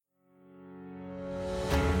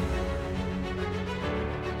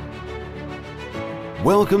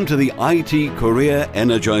Welcome to the IT Career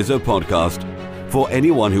Energizer podcast. For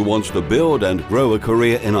anyone who wants to build and grow a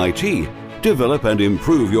career in IT, develop and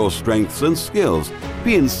improve your strengths and skills,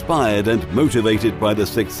 be inspired and motivated by the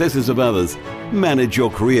successes of others, manage your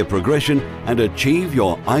career progression, and achieve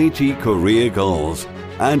your IT career goals.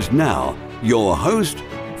 And now, your host,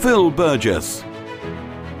 Phil Burgess.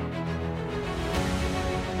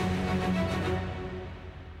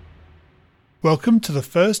 Welcome to the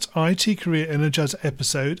first IT Career Energizer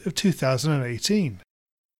episode of 2018.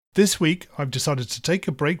 This week, I've decided to take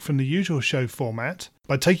a break from the usual show format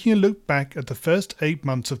by taking a look back at the first 8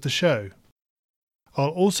 months of the show. I'll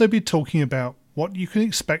also be talking about what you can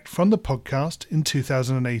expect from the podcast in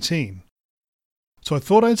 2018. So I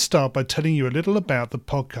thought I'd start by telling you a little about the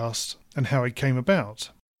podcast and how it came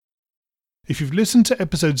about. If you've listened to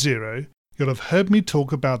episode 0, you'll have heard me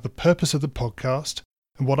talk about the purpose of the podcast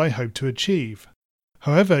and what I hope to achieve.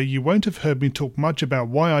 However, you won't have heard me talk much about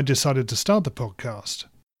why I decided to start the podcast,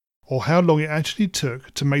 or how long it actually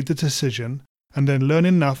took to make the decision and then learn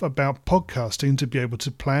enough about podcasting to be able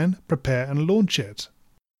to plan, prepare and launch it.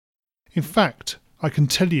 In fact, I can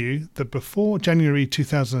tell you that before January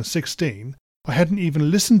 2016, I hadn't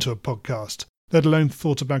even listened to a podcast, let alone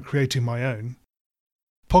thought about creating my own.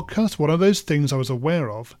 Podcasts were one of those things I was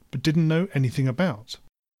aware of but didn't know anything about.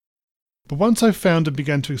 But once I found and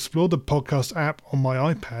began to explore the podcast app on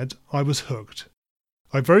my iPad, I was hooked.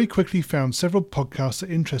 I very quickly found several podcasts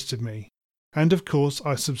that interested me, and of course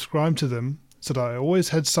I subscribed to them so that I always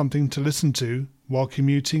had something to listen to while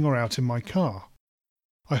commuting or out in my car.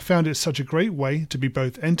 I found it such a great way to be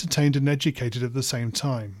both entertained and educated at the same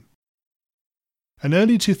time. And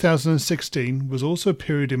early 2016 was also a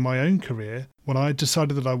period in my own career when I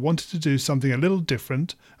decided that I wanted to do something a little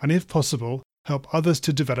different and, if possible, help others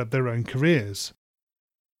to develop their own careers.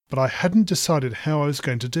 But I hadn't decided how I was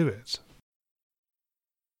going to do it.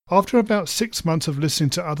 After about 6 months of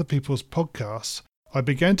listening to other people's podcasts, I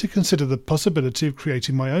began to consider the possibility of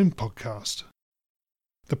creating my own podcast.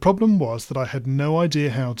 The problem was that I had no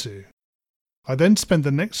idea how to. I then spent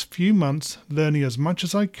the next few months learning as much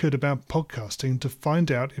as I could about podcasting to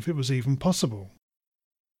find out if it was even possible.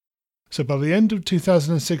 So by the end of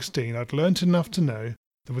 2016, I'd learnt enough to know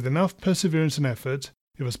that with enough perseverance and effort,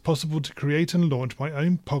 it was possible to create and launch my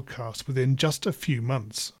own podcast within just a few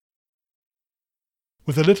months.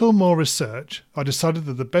 With a little more research, I decided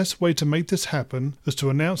that the best way to make this happen was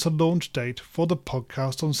to announce a launch date for the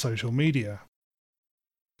podcast on social media,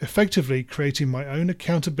 effectively creating my own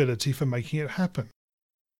accountability for making it happen.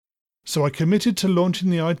 So I committed to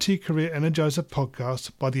launching the IT Career Energizer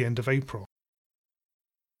podcast by the end of April.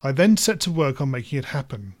 I then set to work on making it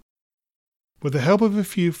happen. With the help of a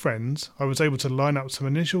few friends, I was able to line up some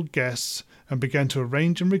initial guests and began to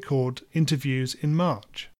arrange and record interviews in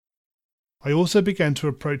March. I also began to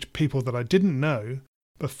approach people that I didn't know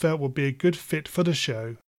but felt would be a good fit for the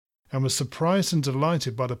show, and was surprised and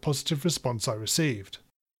delighted by the positive response I received.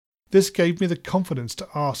 This gave me the confidence to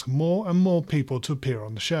ask more and more people to appear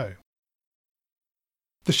on the show.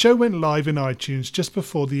 The show went live in iTunes just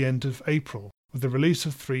before the end of April with the release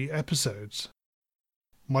of 3 episodes.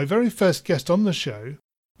 My very first guest on the show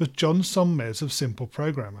was John Sonmez of Simple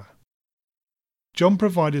Programmer. John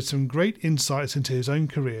provided some great insights into his own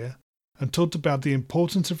career and talked about the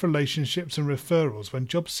importance of relationships and referrals when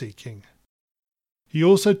job seeking. He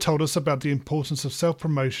also told us about the importance of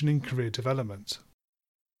self-promotion in career development.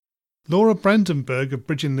 Laura Brandenburg of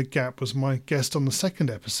Bridging the Gap was my guest on the second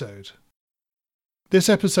episode. This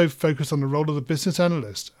episode focused on the role of the business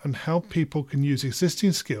analyst and how people can use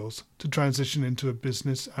existing skills to transition into a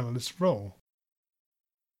business analyst role.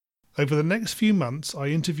 Over the next few months, I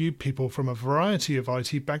interviewed people from a variety of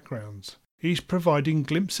IT backgrounds, each providing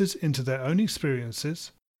glimpses into their own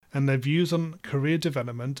experiences and their views on career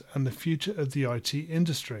development and the future of the IT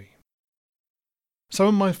industry. Some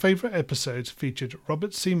of my favourite episodes featured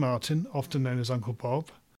Robert C. Martin, often known as Uncle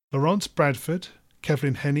Bob, Laurence Bradford,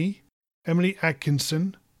 Kevlin Henney, Emily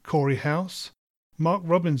Atkinson, Corey House, Mark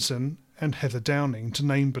Robinson and Heather Downing, to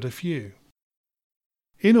name but a few.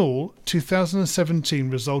 In all,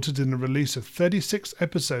 2017 resulted in the release of 36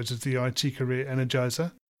 episodes of the IT Career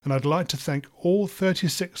Energizer, and I'd like to thank all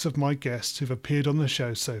 36 of my guests who've appeared on the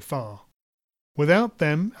show so far. Without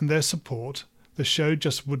them and their support, the show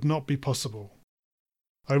just would not be possible.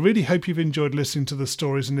 I really hope you've enjoyed listening to the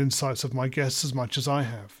stories and insights of my guests as much as I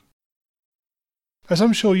have. As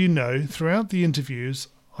I'm sure you know, throughout the interviews,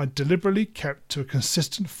 I deliberately kept to a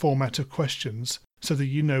consistent format of questions so that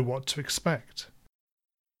you know what to expect.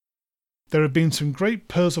 There have been some great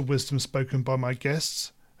pearls of wisdom spoken by my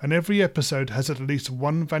guests, and every episode has at least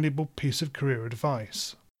one valuable piece of career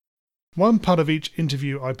advice. One part of each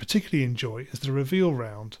interview I particularly enjoy is the reveal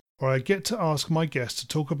round, where I get to ask my guests to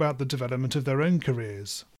talk about the development of their own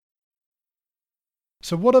careers.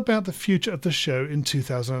 So what about the future of the show in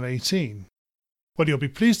 2018? Well, you'll be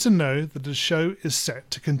pleased to know that the show is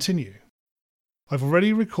set to continue. I've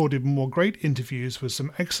already recorded more great interviews with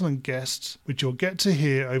some excellent guests, which you'll get to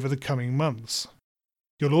hear over the coming months.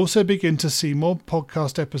 You'll also begin to see more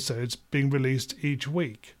podcast episodes being released each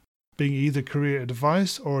week, being either career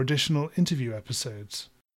advice or additional interview episodes.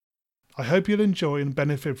 I hope you'll enjoy and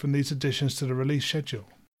benefit from these additions to the release schedule.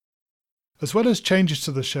 As well as changes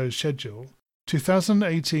to the show's schedule,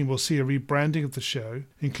 2018 will see a rebranding of the show,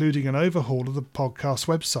 including an overhaul of the podcast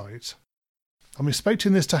website. I'm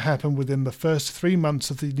expecting this to happen within the first 3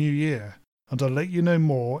 months of the new year, and I'll let you know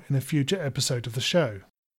more in a future episode of the show.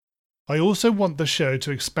 I also want the show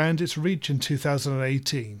to expand its reach in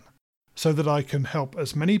 2018, so that I can help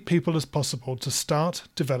as many people as possible to start,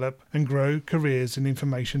 develop and grow careers in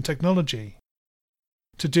information technology.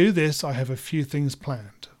 To do this, I have a few things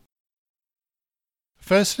planned.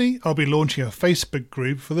 Firstly, I'll be launching a Facebook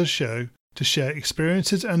group for the show to share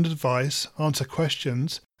experiences and advice, answer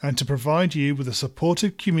questions, and to provide you with a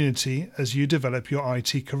supportive community as you develop your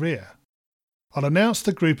IT career. I'll announce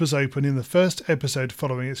the group as open in the first episode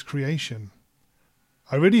following its creation.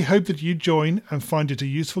 I really hope that you join and find it a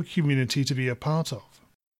useful community to be a part of.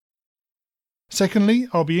 Secondly,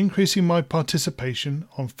 I'll be increasing my participation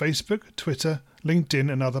on Facebook, Twitter,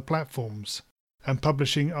 LinkedIn and other platforms, and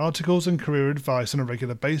publishing articles and career advice on a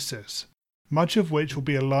regular basis, much of which will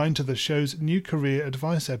be aligned to the show's new career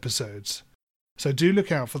advice episodes, so do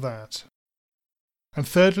look out for that. And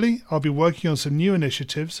thirdly, I'll be working on some new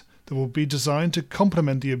initiatives that will be designed to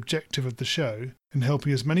complement the objective of the show in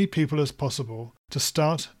helping as many people as possible to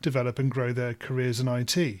start, develop and grow their careers in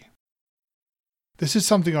IT. This is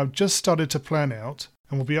something I've just started to plan out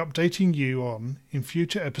and will be updating you on in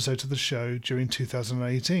future episodes of the show during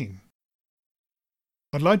 2018.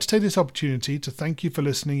 I'd like to take this opportunity to thank you for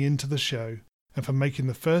listening in to the show and for making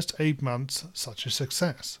the first 8 months such a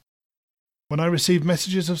success. When I receive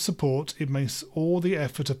messages of support, it makes all the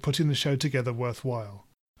effort of putting the show together worthwhile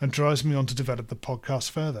and drives me on to develop the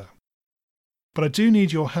podcast further. But I do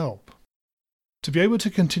need your help. To be able to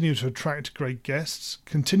continue to attract great guests,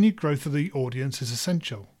 continued growth of the audience is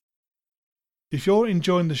essential. If you're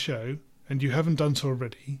enjoying the show, and you haven't done so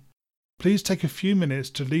already, please take a few minutes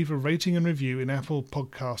to leave a rating and review in Apple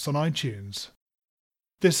Podcasts on iTunes.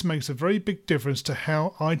 This makes a very big difference to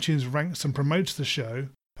how iTunes ranks and promotes the show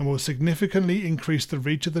and will significantly increase the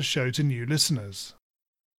reach of the show to new listeners.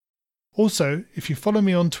 Also, if you follow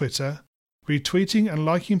me on Twitter, retweeting and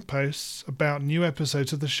liking posts about new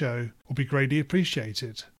episodes of the show will be greatly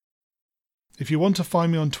appreciated. If you want to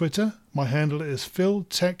find me on Twitter, my handle is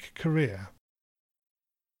PhilTechCareer.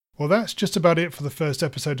 Well, that's just about it for the first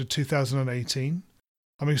episode of 2018.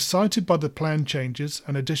 I'm excited by the planned changes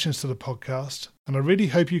and additions to the podcast, and I really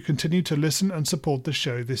hope you continue to listen and support the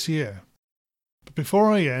show this year. But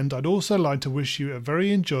before I end, I'd also like to wish you a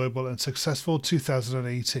very enjoyable and successful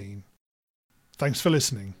 2018. Thanks for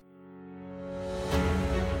listening.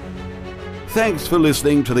 Thanks for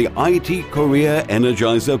listening to the IT Career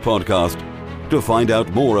Energizer podcast. To find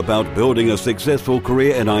out more about building a successful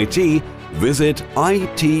career in IT, visit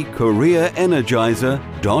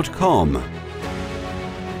itcareerenergizer.com.